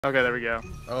Okay, there we go.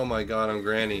 Oh my god, I'm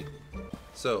Granny.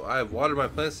 So, I have watered my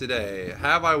plants today.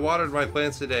 Have I watered my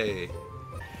plants today?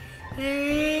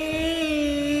 Hey,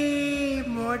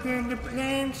 more than the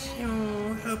plants.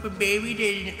 Oh, hope a baby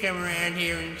doesn't come around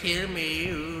here and kill me.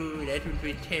 Ooh, that would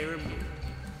be terrible.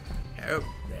 Oh,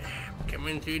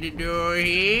 coming through the door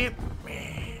here.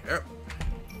 Oh.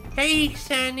 Hey,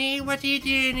 Sonny, what are you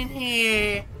doing in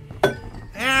here?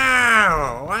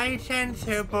 Ow! Why are you trying to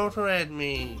throw a bottle at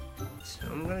me? So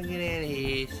I'm gonna get out of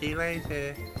here. See you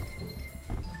later.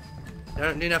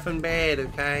 Don't do nothing bad,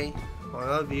 okay? I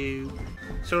love you.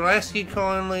 So I'll ask you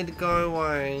kindly to go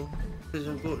away, because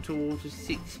I've got to water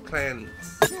 6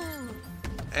 plants.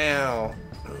 Ow.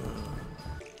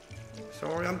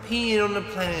 Sorry, I'm peeing on the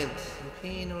plants. I'm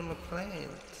peeing on the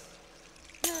plants.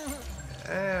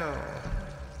 Ow.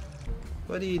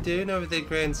 What are you doing over there,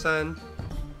 grandson?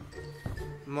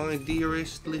 My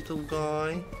dearest little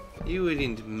guy. You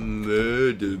wouldn't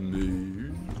murder me.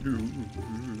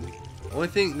 I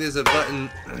think there's a button.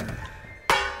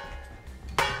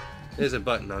 There's a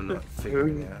button I'm not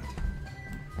figuring out.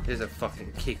 There's a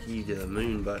fucking kick you to the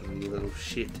moon button, you little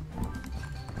shit.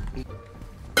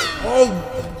 Oh!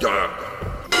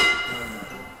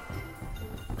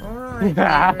 Alright,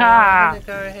 I'm gonna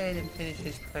go ahead and finish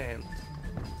this plant.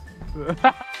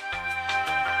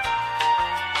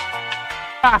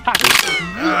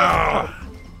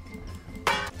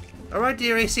 Alright,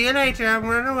 dearie, see you later. I'm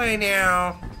running away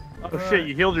now. Oh shit,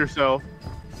 you healed yourself.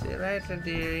 See you later,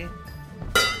 dearie.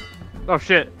 Oh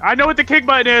shit, I know what the kick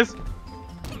button is!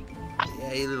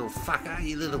 Yeah, you little fucker,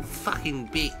 you little fucking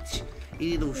bitch.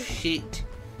 You little shit.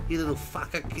 You little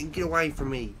fucker, get away from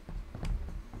me.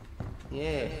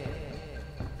 Yeah.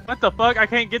 What the fuck? I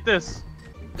can't get this.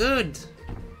 Good.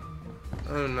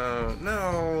 Oh no,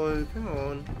 no, come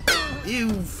on. You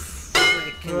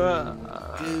freaking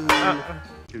dude.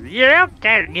 Yeah,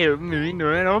 can't get me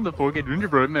on the fucking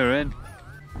gingerbread man.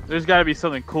 There's gotta be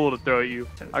something cool to throw at you.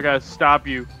 I gotta stop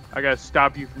you. I gotta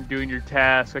stop you from doing your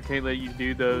tasks. I can't let you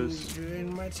do those. Who's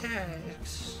doing my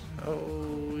tasks?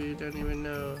 Oh, you don't even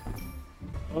know.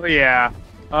 Oh yeah.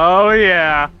 Oh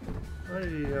yeah. What are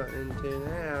you got into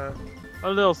now? A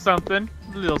little something.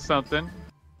 A little something.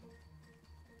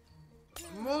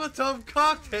 Molotov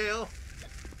cocktail!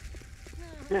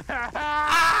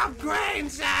 Oh,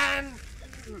 grandson!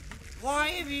 Why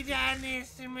have you done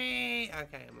this to me?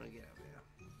 Okay, I'm gonna get up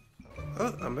now.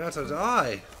 Oh, I'm about to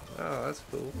die. Oh, that's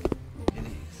cool. It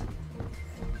is.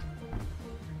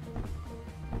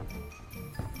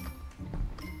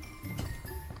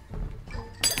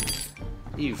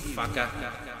 You fucker.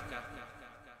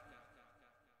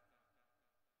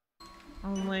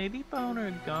 Lady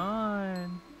Boner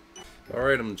gone.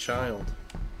 Alright, I'm a child.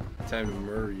 Time to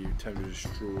murder you, time to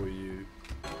destroy you.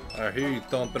 I hear you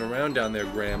thumping around down there,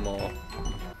 Grandma.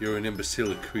 You're an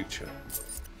imbecilic creature.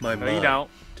 My No, mind. you don't.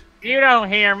 You don't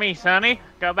hear me, Sonny.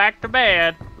 Go back to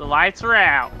bed. The lights are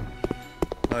out.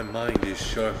 My mind is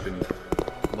sharpened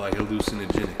by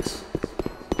hallucinogenics.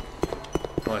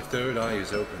 My third eye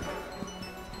is open.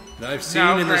 And I've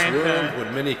seen in this world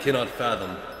what many cannot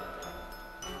fathom.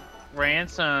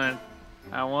 Grandson,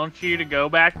 I want you to go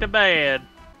back to bed.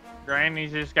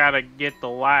 Granny's just gotta get the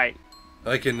light.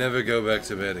 I can never go back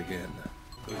to bed again.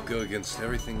 It would go against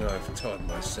everything I've taught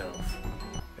myself.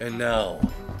 And now,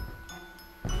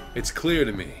 it's clear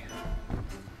to me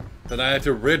that I have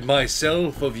to rid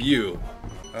myself of you.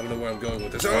 I don't know where I'm going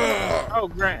with this. Ah! Oh,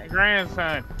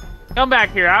 grandson. Come back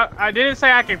here. I didn't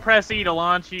say I could press E to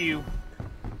launch you.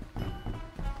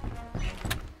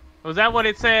 Was that what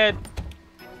it said?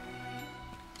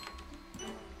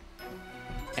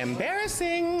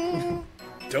 Embarrassing!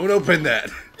 Don't open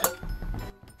that!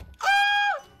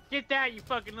 Get that, you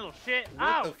fucking little shit.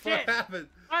 What Oh, the shit. fuck happened?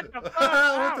 What the fuck? What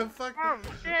Oh, the fuck? Oh,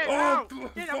 shit. Oh, Oh,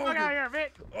 get the fuck out of here,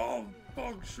 bitch. Oh,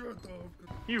 fuck, shut up.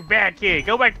 You bad kid.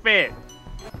 Go back to bed.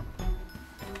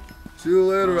 See you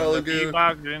later, The alligator. key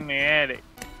box is in the attic.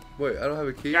 Wait, I don't have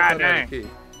a key? God I thought I had a dang. key.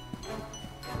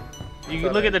 You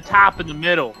can look at the top in the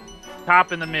middle.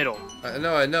 Top in the middle. I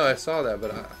know, I saw that,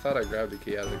 but I thought I grabbed the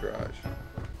key out of the garage.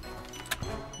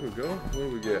 Here we go. What do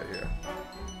we get here?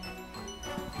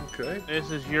 Okay. This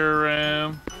is your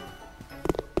room.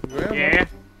 Grandma. Yeah.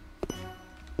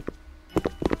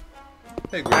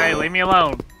 Hey, Grandma. Hey, leave me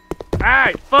alone.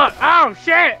 Hey, fuck. Oh,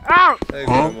 shit. Oh. Hey,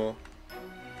 Grandma.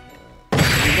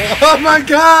 Oh my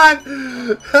god!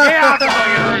 Get out the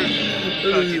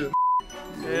fucking room.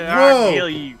 Yeah, Whoa. I'll kill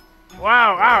you.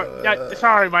 Wow. Oh,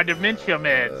 sorry, my dementia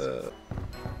meds.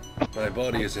 My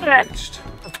body is enriched.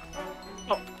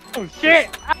 Oh, shit.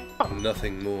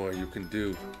 Nothing more you can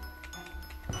do.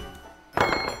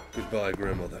 Goodbye,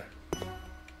 grandmother.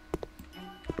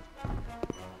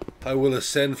 I will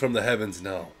ascend from the heavens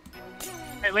now.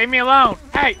 Hey, leave me alone.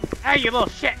 Hey, you little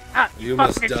shit. You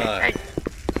must die. Shit. Hey,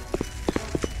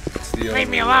 It's the leave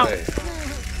me only alone. way.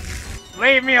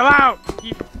 Leave me alone.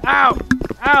 Ow.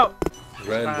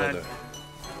 Grandmother,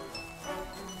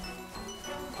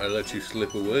 I let you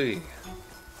slip away.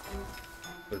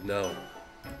 But now,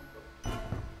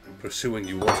 I'm pursuing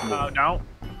you once more. Oh,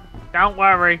 don't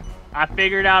worry. I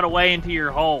figured out a way into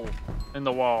your hole in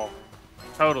the wall.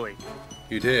 Totally.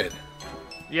 You did.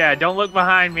 Yeah, don't look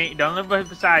behind me. Don't look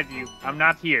beside you. I'm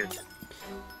not here.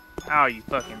 Ow, you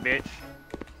fucking bitch.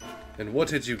 And what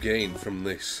did you gain from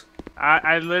this?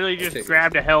 I literally just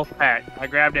grabbed a health pack. I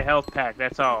grabbed a health pack.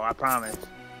 That's all. I promise.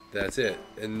 That's it.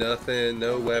 And nothing,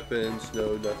 no weapons,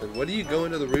 no nothing. What are you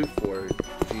going to the roof for,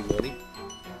 G-Money?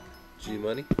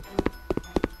 G-Money?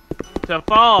 To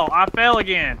fall. I fell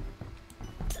again.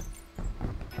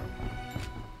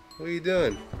 What are you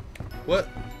doing? What?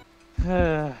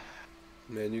 Man,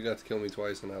 you got to kill me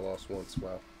twice and I lost once.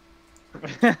 Wow.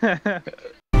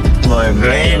 My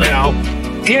baby.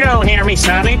 If you don't hear me,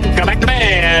 Sonny, go back to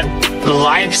bed.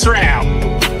 Life's route.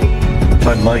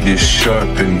 My mind is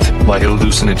sharpened by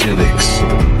hallucinogenics.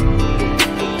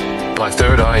 My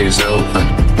third eye is open.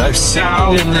 I've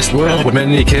seen in this world what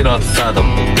many cannot fathom.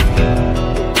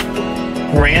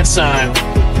 Grandson,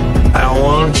 I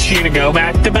want you to go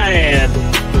back to bed.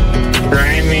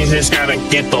 Grammy's just gotta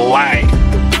get the light.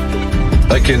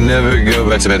 I can never go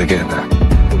back to bed again.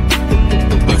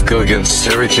 I've go against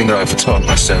everything I've taught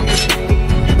myself.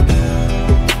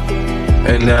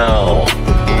 And now,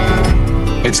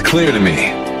 it's clear to me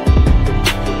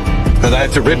that I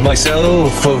have to rid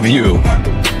myself of you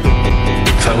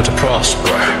if I want to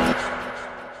prosper.